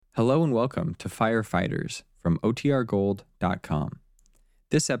Hello and welcome to Firefighters from OTRGold.com.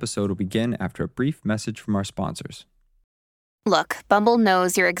 This episode will begin after a brief message from our sponsors. Look, Bumble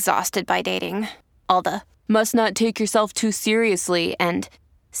knows you're exhausted by dating. All the, must not take yourself too seriously, and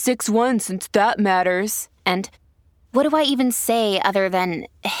 6'1" since that matters, and what do I even say other than,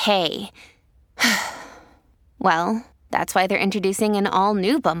 hey? Well, that's why they're introducing an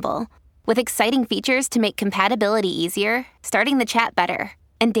all-new Bumble, with exciting features to make compatibility easier, starting the chat better,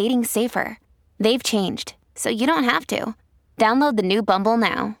 and dating safer. They've changed, so you don't have to. Download the new Bumble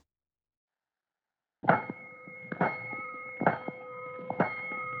now.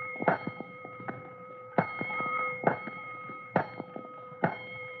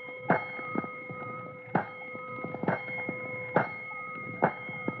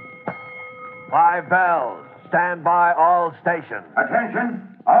 Five bells. Stand by all stations.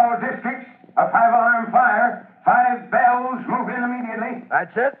 Attention, all districts. A 5-alarm fire. 5 bells. Move in immediately.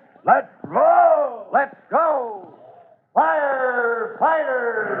 That's it. Let's roll. Let's go. Firefighters.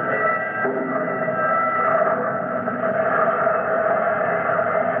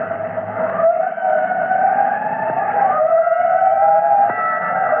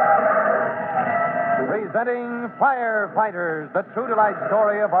 Presenting Firefighters, the true to life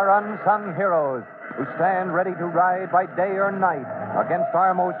story of our unsung heroes who stand ready to ride by day or night against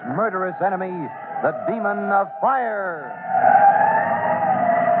our most murderous enemy, the demon of fire.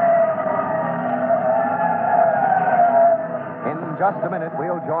 In just a minute,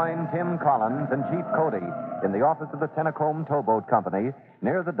 we'll join Tim Collins and Chief CODY in the office of the Tennacombe Towboat Company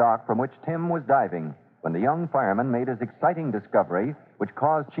near the dock from which Tim was diving when the young fireman made his exciting discovery, which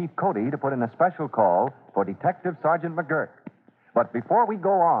caused Chief CODY to put in a special call for Detective Sergeant McGurk. But before we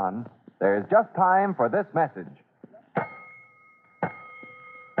go on, there's just time for this message.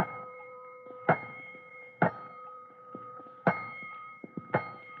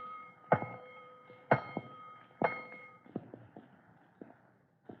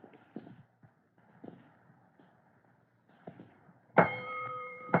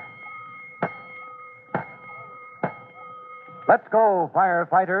 Let's go,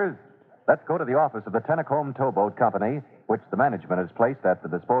 firefighters. Let's go to the office of the Tennacombe Towboat Company, which the management has placed at the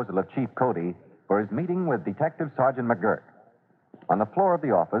disposal of Chief CODY for his meeting with Detective Sergeant McGurk. On the floor of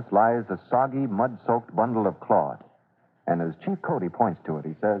the office lies a soggy, mud-soaked bundle of cloth. And as Chief CODY points to it,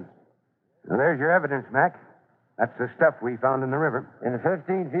 he says, Well, there's your evidence, Mac. That's the stuff we found in the river. In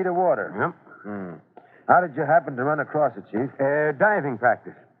 15 feet of water? Yep. How did you happen to run across it, Chief? Diving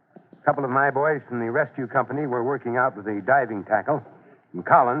practice. A couple of my boys from the rescue company were working out with the diving tackle. And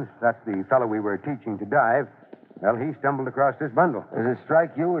Collins, that's the fellow we were teaching to dive, well, he stumbled across this bundle. Does it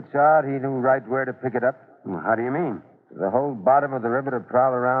strike you it's odd he knew right where to pick it up? Well, how do you mean? The whole bottom of the river to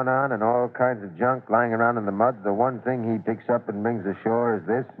prowl around on and all kinds of junk lying around in the mud. The one thing he picks up and brings ashore is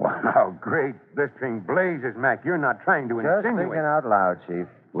this? Wow, great blistering blazes, Mac. You're not trying to Just insinuate. thinking out loud, Chief.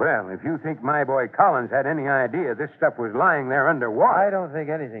 Well, if you think my boy Collins had any idea this stuff was lying there underwater... I don't think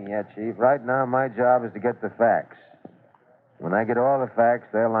anything yet, Chief. Right now, my job is to get the facts. When I get all the facts,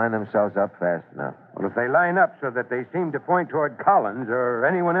 they'll line themselves up fast enough. Well, if they line up so that they seem to point toward Collins or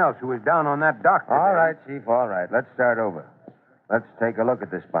anyone else who was down on that dock today... All right, Chief, all right. Let's start over. Let's take a look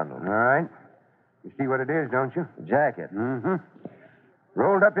at this bundle. All right. You see what it is, don't you? The jacket. Mm-hmm.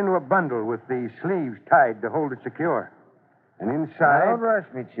 Rolled up into a bundle with the sleeves tied to hold it secure. And inside... Don't rush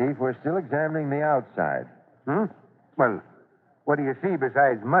me, Chief. We're still examining the outside. Well, what do you see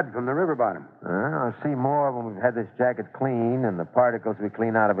besides mud from the river bottom? I'll see more when we've had this jacket cleaned and the particles we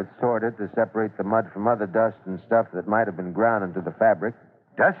clean out of it sorted to separate the mud from other dust and stuff that might have been ground into the fabric.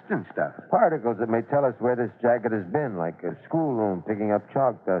 Dust and stuff? Particles that may tell us where this jacket has been, like a schoolroom picking up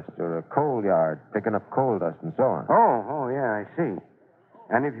chalk dust or a coal yard picking up coal dust and so on. Oh, yeah, I see.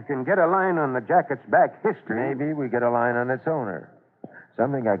 And if you can get a line on the jacket's back history... Maybe we get a line on its owner.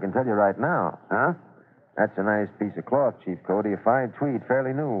 Something I can tell you right now. Huh? That's a nice piece of cloth, Chief CODY. A fine tweed,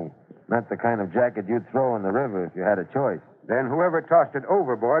 fairly new. Not the kind of jacket you'd throw in the river if you had a choice. Then whoever tossed it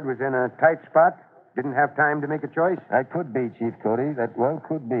overboard was in a tight spot? Didn't have time to make a choice? That could be, Chief CODY. That well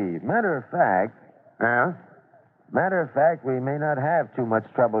could be. Matter of fact... Yeah? Matter of fact, we may not have too much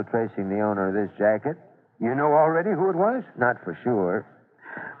trouble tracing the owner of this jacket. You know already who it was? Not for sure.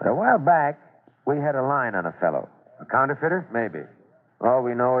 But a while back, we had a line on a fellow. A counterfeiter? Maybe. All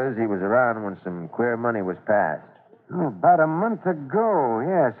we know is he was around when some queer money was passed. Oh, about a month ago,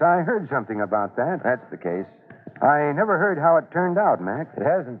 yes. I heard something about that. That's the case. I never heard how it turned out, Mac. It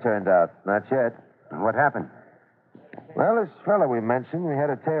hasn't turned out. Not yet. What happened? Well, this fellow we mentioned, we had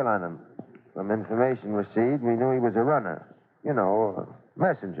a tail on him. From information received, we knew he was a runner. You know, a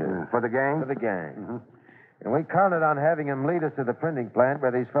messenger. For the gang? For the gang. Mm-hmm. And we counted on having him lead us to the printing plant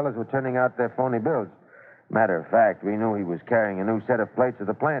where these fellas were turning out their phony bills. Matter of fact, we knew he was carrying a new set of plates at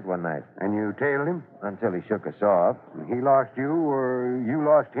the plant one night. And you tailed him? Until he shook us off. He lost you, or you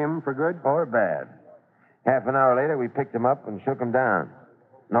lost him for good? Or bad. Half an hour later, we picked him up and shook him down.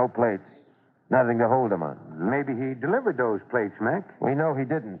 No plates. Nothing to hold him on. Maybe he delivered those plates, Mac. We know he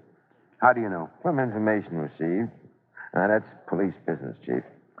didn't. How do you know? From information received. Now, that's police business, Chief.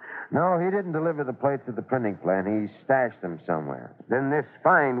 No, he didn't deliver the plates at the printing plant. He stashed them somewhere. Then this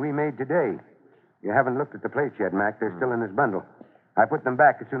find we made today. You haven't looked at the plates yet, Mac. They're still in this bundle. I put them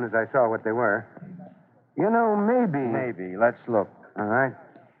back as soon as I saw what they were. You know, maybe. Maybe. Let's look. All right.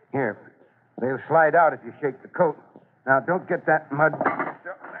 Here. They'll slide out if you shake the coat. Now, don't get that mud.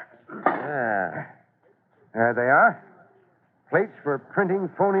 Yeah. There they are. Plates for printing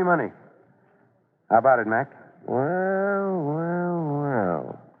phony money. How about it, Mac?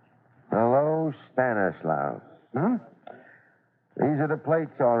 Well. Hello, Stanislaus. These are the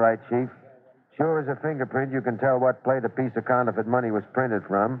plates, all right, Chief. Sure as a fingerprint, you can tell what plate a piece of counterfeit money was printed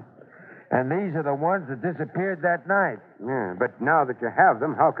from. And these are the ones that disappeared that night. Yeah, but now that you have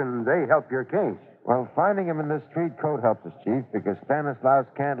them, how can they help your case? Well, finding him in this street coat helps us, Chief, because Stanislaus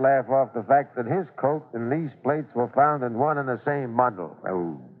can't laugh off the fact that his coat and these plates were found in one and the same bundle.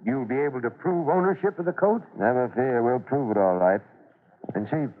 Oh, you'll be able to prove ownership of the coat? Never fear, we'll prove it all right. And,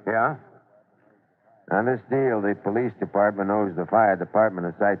 Chief, Yeah? on this deal, the police department owes the fire department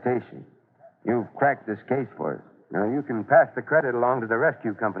a citation. You've cracked this case for us. Now, you can pass the credit along to the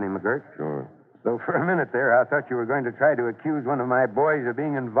rescue company, McGurk. Sure. Though for a minute there, I thought you were going to try to accuse one of my boys of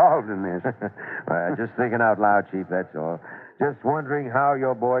being involved in this. Well, just thinking out loud, Chief, that's all. Just wondering how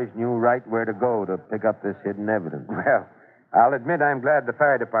your boys knew right where to go to pick up this hidden evidence. Well, I'll admit I'm glad the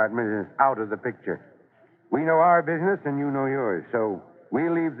fire department is out of the picture. We know our business and you know yours, so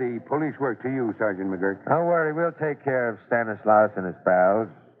we'll leave the police work to you, Sergeant McGurk. Don't worry, we'll take care of Stanislaus and his pals.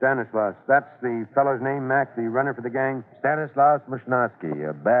 Stanislaus, that's the fellow's name, Mac, the runner for the gang? Stanislaus Mushnosky,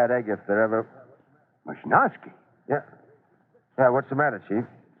 a bad egg if there ever... Mushnosky? Yeah. Yeah, what's the matter, Chief?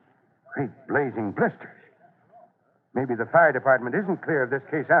 Great blazing blisters. Maybe the fire department isn't clear of this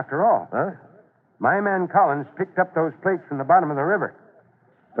case after all. Huh? My man Collins picked up those plates from the bottom of the river.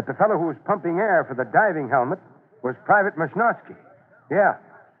 But the fellow who was pumping air for the diving helmet was Private Mushnosky. Yeah.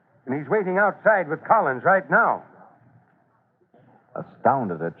 And he's waiting outside with Collins right now.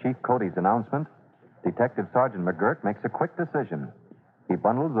 Astounded at Chief Cody's announcement, Detective Sergeant McGurk makes a quick decision. He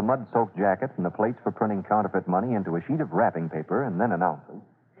bundles the mud-soaked jacket and the plates for printing counterfeit money into a sheet of wrapping paper and then announces,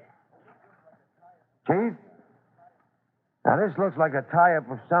 Chief? Now, this looks like a tie-up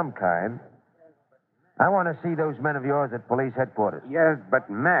of some kind. I want to see those men of yours at police headquarters. Yes, but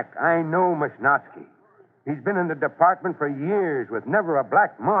Mac, I know Mushnosky. He's been in the department for years with never a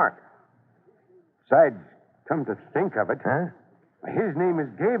black mark. Besides, come to think of it, Huh? his name is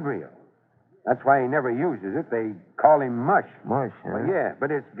Gabriel. That's why he never uses it. They call him Mush. Mush, huh? Well, yeah, but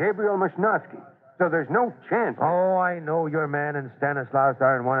it's Gabriel Mushnosky. So there's no chance. Oh, I know your man and Stanislaus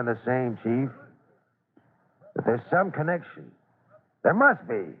aren't one and the same, Chief. But there's some connection. There must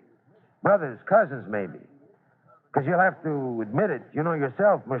be. Brothers, cousins, maybe. Because you'll have to admit it. You know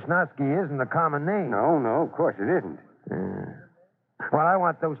yourself, Mushnosky isn't a common name. No, of course it isn't. Well, I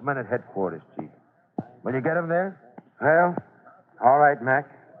want those men at headquarters, Chief. Will you get them there? Well, all right, Mac.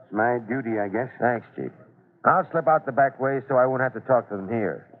 It's my duty, I guess. Thanks, Chief. I'll slip out the back way so I won't have to talk to them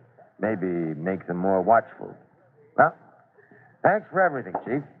here. Maybe make them more watchful. Well, thanks for everything,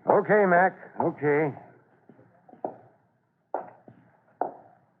 Chief. Okay, Mac. Okay.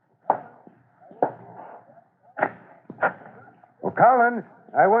 Well, Collins,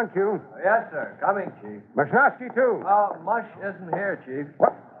 I want you. Yes, sir. Coming, Chief. Mushnosky, too. Mush isn't here, Chief.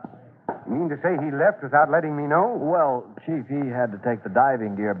 What? You mean to say he left without letting me know? Well, Chief, he had to take the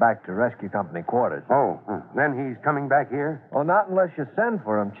diving gear back to rescue company quarters. Oh, then he's coming back here? Well, not unless you send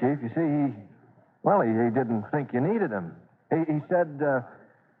for him, Chief. You see, he didn't think you needed him. He said,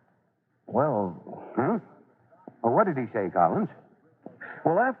 Well, what did he say, Collins?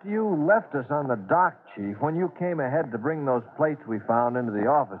 well, after you left us on the dock, Chief, when you came ahead to bring those plates we found into the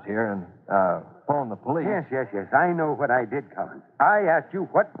office here and phone the police. Yes. I know what I did, Collins. I asked you,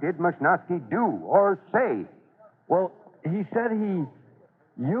 what did Mushnosky do or say? Well, he said he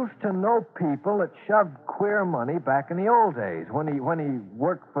used to know people that shoved queer money back in the old days when he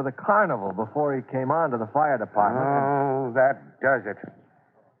worked for the carnival before he came on to the fire department. Oh, that does it.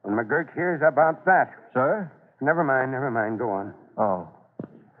 When McGurk hears about that. Sir? Never mind. Go on. Oh.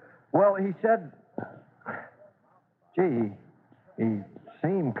 Well, he said, gee, he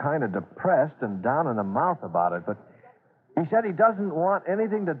seemed kind of depressed and down in the mouth about it, but He said he doesn't want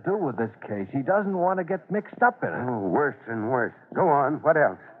anything to do with this case. He doesn't want to get mixed up in it. Oh, worse and worse. Go on. What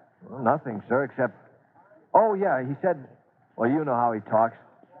else? Well, nothing, sir, except... Oh, yeah, he said... Well, you know how he talks.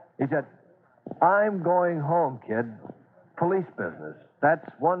 He said, I'm going home, kid. Police business. That's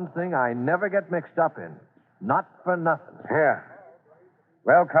one thing I never get mixed up in. Not for nothing. Yeah.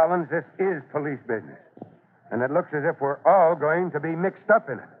 Well, Collins, this is police business. And it looks as if we're all going to be mixed up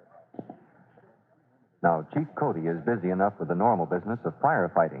in it. Now, Chief Cody is busy enough with the normal business of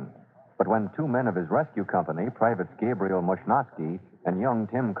firefighting. But when two men of his rescue company, Privates Gabriel Mushnosky and young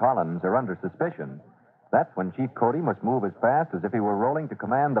Tim Collins, are under suspicion, that's when Chief Cody must move as fast as if he were rolling to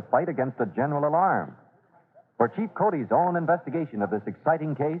command the fight against a general alarm. For Chief Cody's own investigation of this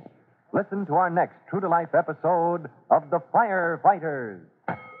exciting case, listen to our next true-to-life episode of The Firefighters.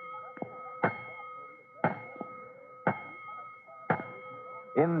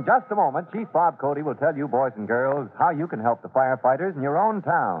 In just a moment, Chief Bob Cody will tell you, boys and girls, how you can help the firefighters in your own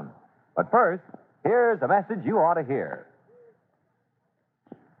town. But first, here's a message you ought to hear.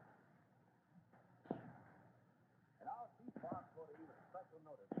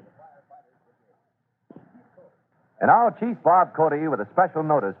 And now, Chief Bob Cody with a special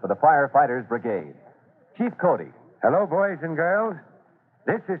notice for the Firefighters Brigade. Chief Cody. Hello, boys and girls.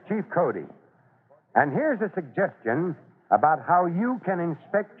 This is Chief Cody. And here's a suggestion about how you can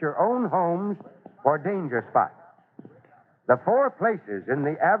inspect your own homes for danger spots. The 4 places in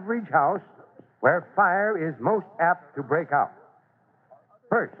the average house where fire is most apt to break out.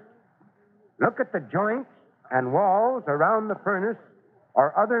 First, look at the joints and walls around the furnace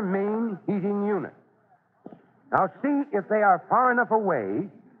or other main heating unit. Now see if they are far enough away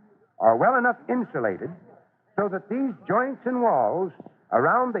or well enough insulated so that these joints and walls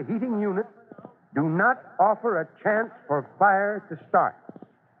around the heating unit do not offer a chance for fire to start.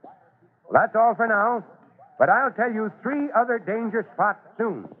 Well, that's all for now, but I'll tell you 3 other danger spots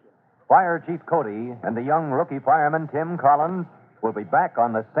soon. Fire Chief Cody and the young rookie fireman Tim Collins will be back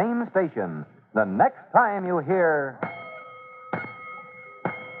on the same station the next time you hear...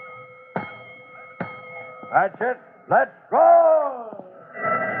 That's it. Let's go!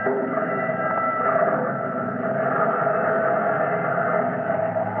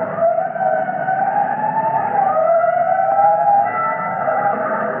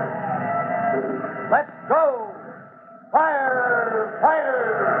 Let's go! Firefighters!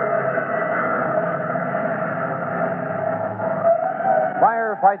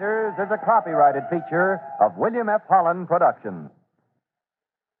 Firefighters is a copyrighted feature of William F. Holland Productions.